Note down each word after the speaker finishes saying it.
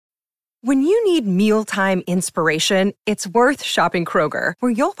When you need mealtime inspiration, it's worth shopping Kroger,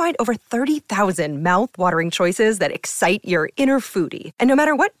 where you'll find over 30,000 mouth-watering choices that excite your inner foodie. And no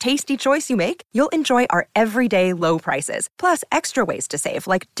matter what tasty choice you make, you'll enjoy our everyday low prices, plus extra ways to save,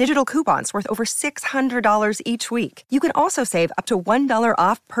 like digital coupons worth over $600 each week. You can also save up to $1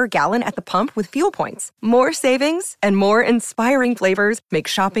 off per gallon at the pump with fuel points. More savings and more inspiring flavors make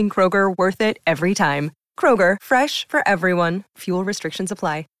shopping Kroger worth it every time. Kroger, fresh for everyone. Fuel restrictions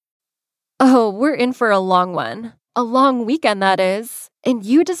apply. Oh, we're in for a long one. A long weekend, that is. And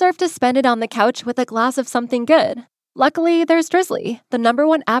you deserve to spend it on the couch with a glass of something good. Luckily, there's Drizzly, the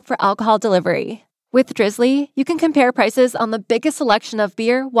 #1 app for alcohol delivery. With Drizzly, you can compare prices on the biggest selection of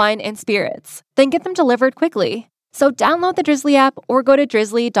beer, wine, and spirits, then get them delivered quickly. So download the Drizzly app or go to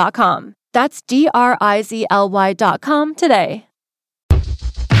drizzly.com. That's DRIZLY.com today.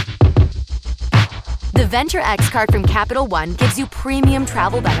 The Venture X card from Capital One gives you premium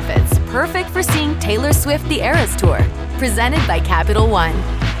travel benefits, perfect for seeing Taylor Swift The Eras Tour. Presented by Capital One.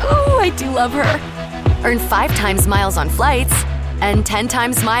 Ooh, I do love her. Earn 5 times miles on flights and 10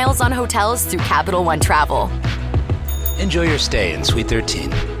 times miles on hotels through Capital One Travel. Enjoy your stay in Suite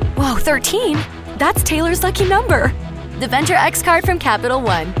 13. Whoa, 13? That's Taylor's lucky number. The Venture X card from Capital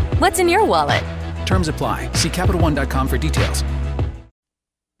One. What's in your wallet? Terms apply. See CapitalOne.com for details.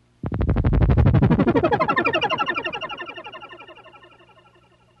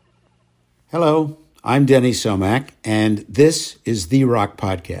 Hello, I'm Denny Somack, and this is The Rock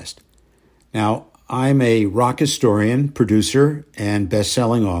Podcast. Now, I'm a rock historian, producer, and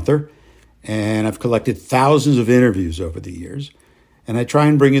best-selling author, and I've collected thousands of interviews over the years, and I try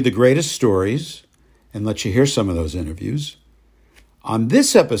and bring you the greatest stories and let you hear some of those interviews. On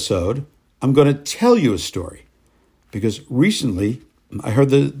this episode, I'm going to tell you a story, because recently I heard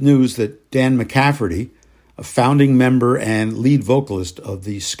the news that Dan McCafferty, a founding member and lead vocalist of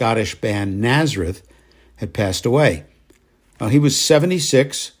the Scottish band Nazareth, had passed away. Now, he was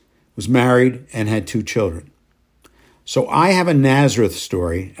 76, was married, and had 2 children. So I have a Nazareth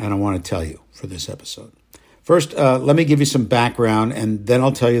story, and I want to tell you for this episode. First, let me give you some background, and then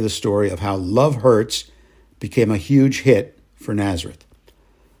I'll tell you the story of how Love Hurts became a huge hit for Nazareth.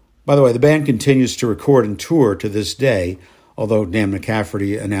 By the way, the band continues to record and tour to this day, although Dan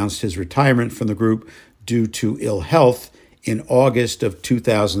McCafferty announced his retirement from the group due to ill health in August of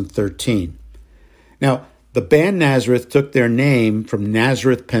 2013. Now, the band Nazareth took their name from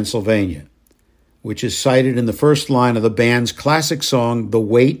Nazareth, Pennsylvania, which is cited in the first line of the band's classic song, The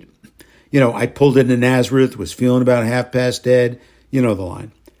Wait. I pulled into Nazareth, was feeling about half past dead. You know the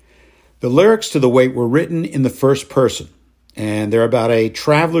line. The lyrics to The Wait were written in the first person, and they're about a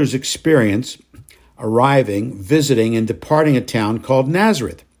traveler's experience arriving, visiting, and departing a town called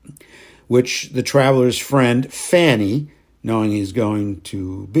Nazareth, which the traveler's friend, Fanny, knowing he's going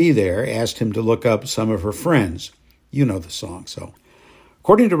to be there, asked him to look up some of her friends. You know the song. So,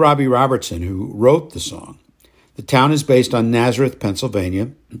 according to Robbie Robertson, who wrote the song, the town is based on Nazareth, Pennsylvania,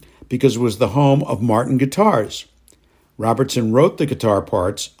 because it was the home of Martin guitars. Robertson wrote the guitar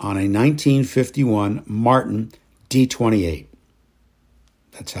parts on a 1951 Martin D28.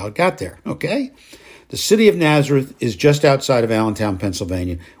 That's how it got there, okay? The city of Nazareth is just outside of Allentown,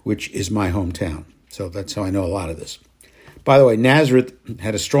 Pennsylvania, which is my hometown. So that's how I know a lot of this. By the way, Nazareth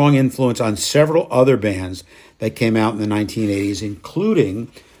had a strong influence on several other bands that came out in the 1980s, including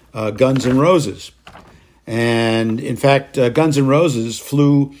Guns N' Roses. And in fact, Guns N' Roses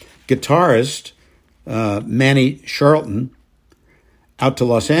flew guitarist Manny Charlton out to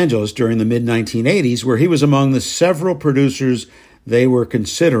Los Angeles during the mid-1980s, where he was among the several producers they were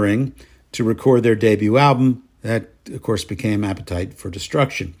considering to record their debut album that, of course, became Appetite for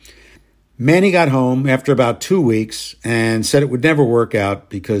Destruction. Manny got home after about 2 weeks and said it would never work out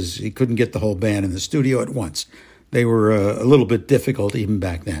because he couldn't get the whole band in the studio at once. They were a little bit difficult even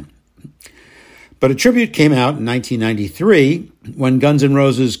back then. But a tribute came out in 1993 when Guns N'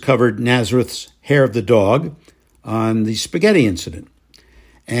 Roses covered Nazareth's Hair of the Dog on the Spaghetti Incident.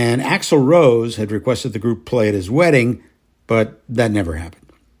 And Axl Rose had requested the group play at his wedding, but that never happened.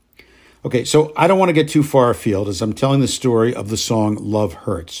 Okay, so I don't want to get too far afield as I'm telling the story of the song Love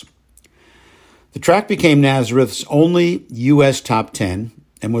Hurts. The track became Nazareth's only U.S. top 10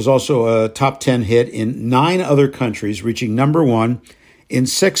 and was also a top 10 hit in 9 other countries, reaching number 1 in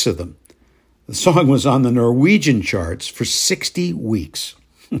 6 of them. The song was on the Norwegian charts for 60 weeks.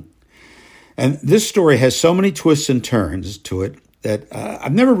 And this story has so many twists and turns to it that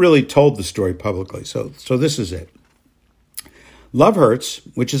I've never really told the story publicly, so this is it. Love Hurts,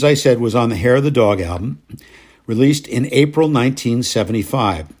 which, as I said, was on the Hair of the Dog album, released in April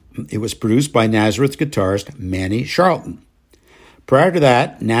 1975. It was produced by Nazareth guitarist Manny Charlton. Prior to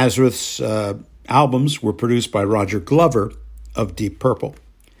that, Nazareth's albums were produced by Roger Glover of Deep Purple.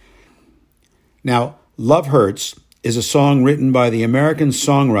 Now, Love Hurts is a song written by the American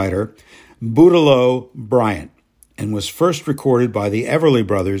songwriter Boudleaux Bryant and was first recorded by the Everly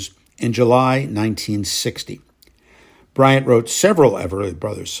Brothers in July 1960. Bryant wrote several Everly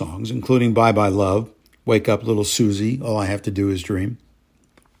Brothers songs, including Bye Bye Love, Wake Up Little Susie, All I Have to Do Is Dream.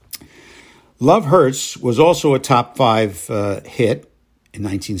 Love Hurts was also a top 5 hit in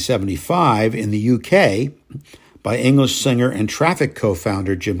 1975 in the UK by English singer and Traffic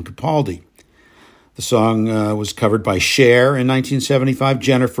co-founder Jim Capaldi. The song was covered by Cher in 1975.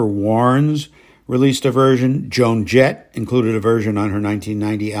 Jennifer Warnes released a version. Joan Jett included a version on her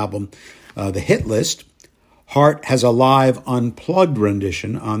 1990 album, The Hit List. Heart has a live unplugged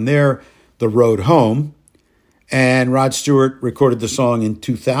rendition on their The Road Home. And Rod Stewart recorded the song in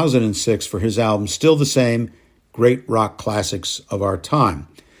 2006 for his album Still the Same, Great Rock Classics of Our Time.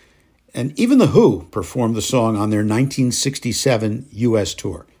 And even The Who performed the song on their 1967 U.S.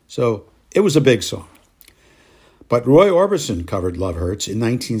 tour. So it was a big song. But Roy Orbison covered Love Hurts in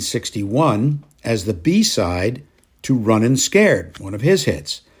 1961 as the B-side to Runnin' Scared, one of his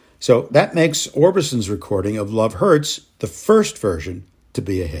hits. So that makes Orbison's recording of Love Hurts the first version to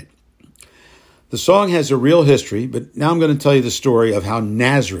be a hit. The song has a real history, but now I'm going to tell you the story of how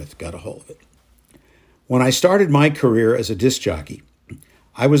Nazareth got a hold of it. When I started my career as a disc jockey,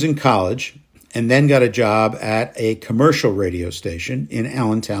 I was in college and then got a job at a commercial radio station in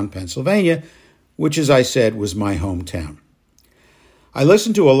Allentown, Pennsylvania, which, as I said, was my hometown. I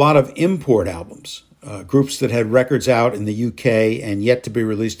listened to a lot of import albums, groups that had records out in the UK and yet to be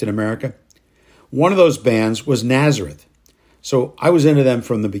released in America. One of those bands was Nazareth. So I was into them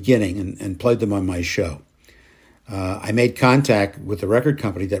from the beginning and played them on my show. I made contact with the record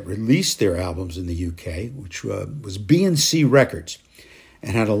company that released their albums in the UK, which was B&C Records,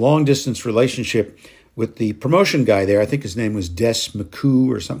 and had a long-distance relationship with the promotion guy there. I think his name was Des McCoo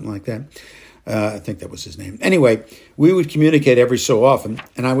or something like that. I think that was his name. Anyway, we would communicate every so often,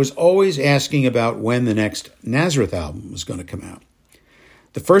 and I was always asking about when the next Nazareth album was going to come out.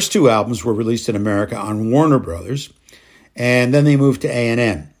 The first 2 albums were released in America on Warner Brothers, and then they moved to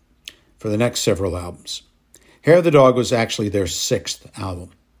A&M for the next several albums. Hair of the Dog was actually their 6th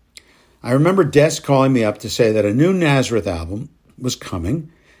album. I remember Des calling me up to say that a new Nazareth album was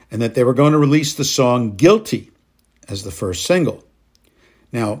coming and that they were going to release the song Guilty as the first single.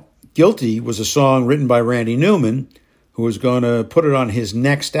 Now, Guilty was a song written by Randy Newman, who was going to put it on his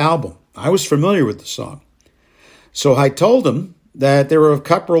next album. I was familiar with the song. So I told him that there were a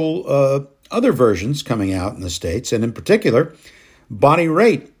couple other versions coming out in the States, and in particular, Bonnie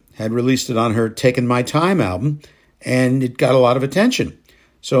Raitt had released it on her Taking My Time album, and it got a lot of attention.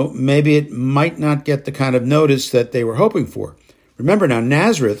 So maybe it might not get the kind of notice that they were hoping for. Remember now,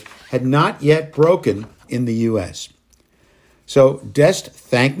 Nazareth had not yet broken in the U.S. So Dest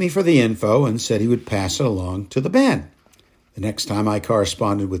thanked me for the info and said he would pass it along to the band. The next time I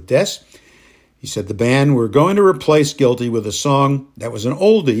corresponded with Dest, he said the band were going to replace Guilty with a song that was an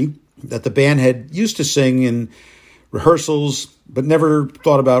oldie that the band had used to sing in rehearsals, but never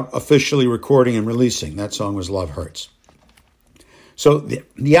thought about officially recording and releasing. That song was Love Hurts. So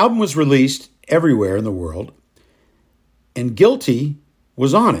the album was released everywhere in the world, and Guilty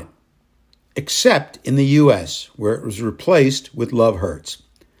was on it, except in the U.S., where it was replaced with Love Hurts.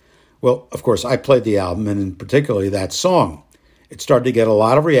 Well, of course, I played the album, and in particularly that song. It started to get a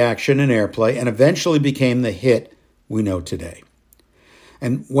lot of reaction and airplay, and eventually became the hit we know today.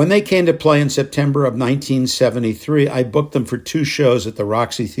 And when they came to play in September of 1973, I booked them for 2 shows at the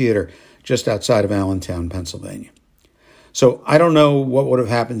Roxy Theater just outside of Allentown, Pennsylvania. So I don't know what would have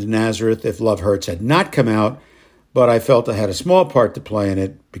happened to Nazareth if Love Hurts had not come out, but I felt I had a small part to play in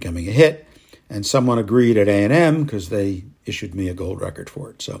it becoming a hit, and someone agreed at A&M because they issued me a gold record for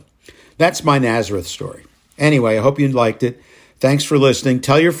it. So that's my Nazareth story. Anyway, I hope you liked it. Thanks for listening.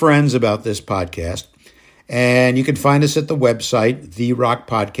 Tell your friends about this podcast. And you can find us at the website,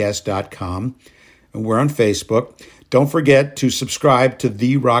 therockpodcast.com. And we're on Facebook. Don't forget to subscribe to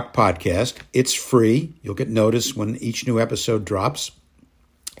The Rock Podcast. It's free. You'll get notice when each new episode drops.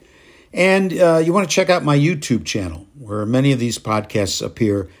 And you want to check out my YouTube channel, where many of these podcasts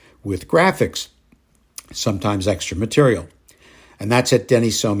appear with graphics, sometimes extra material. And that's at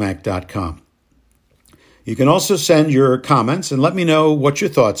dennysomac.com. You can also send your comments and let me know what your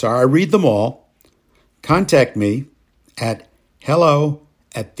thoughts are. I read them all. Contact me at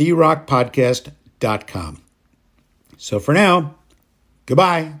hello@therockpodcast.com. So for now,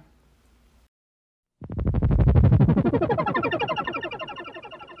 goodbye.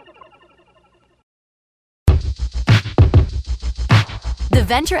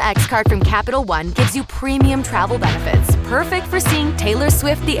 Venture X card from Capital One gives you premium travel benefits, perfect for seeing Taylor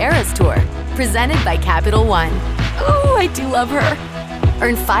Swift the Eras Tour. Presented by Capital One. Ooh, I do love her.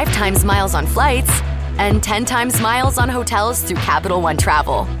 Earn 5 times miles on flights and 10 times miles on hotels through Capital One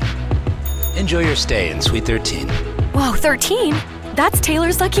Travel. Enjoy your stay in Suite 13. Whoa, 13? That's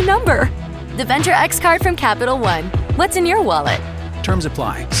Taylor's lucky number. The Venture X card from Capital One. What's in your wallet? Terms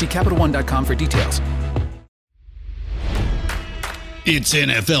apply. See CapitalOne.com for details. It's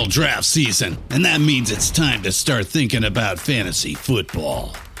NFL draft season, and that means it's time to start thinking about fantasy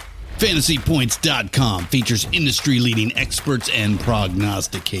football. FantasyPoints.com features industry-leading experts and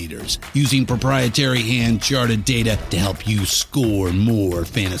prognosticators using proprietary hand-charted data to help you score more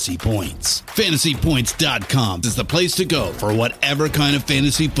fantasy points. FantasyPoints.com is the place to go for whatever kind of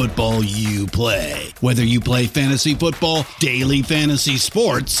fantasy football you play. Whether you play fantasy football, daily fantasy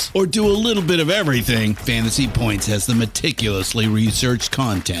sports, or do a little bit of everything, Fantasy Points has the meticulously researched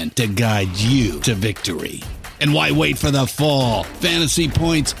content to guide you to victory. And why wait for the fall? Fantasy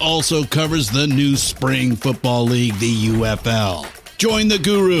Points also covers the new spring football league, the UFL. Join the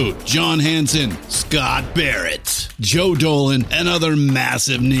guru, John Hansen, Scott Barrett, Joe Dolan, and other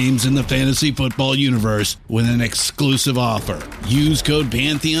massive names in the fantasy football universe with an exclusive offer. Use code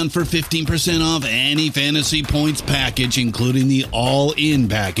Pantheon for 15% off any Fantasy Points package, including the all-in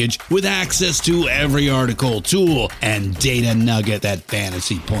package, with access to every article, tool, and data nugget that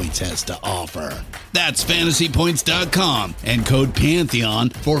Fantasy Points has to offer. That's FantasyPoints.com and code Pantheon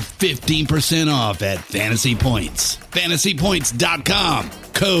for 15% off at Fantasy Points. FantasyPoints.com,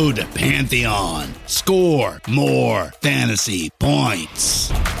 code Pantheon. Score more fantasy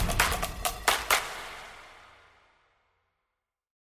points.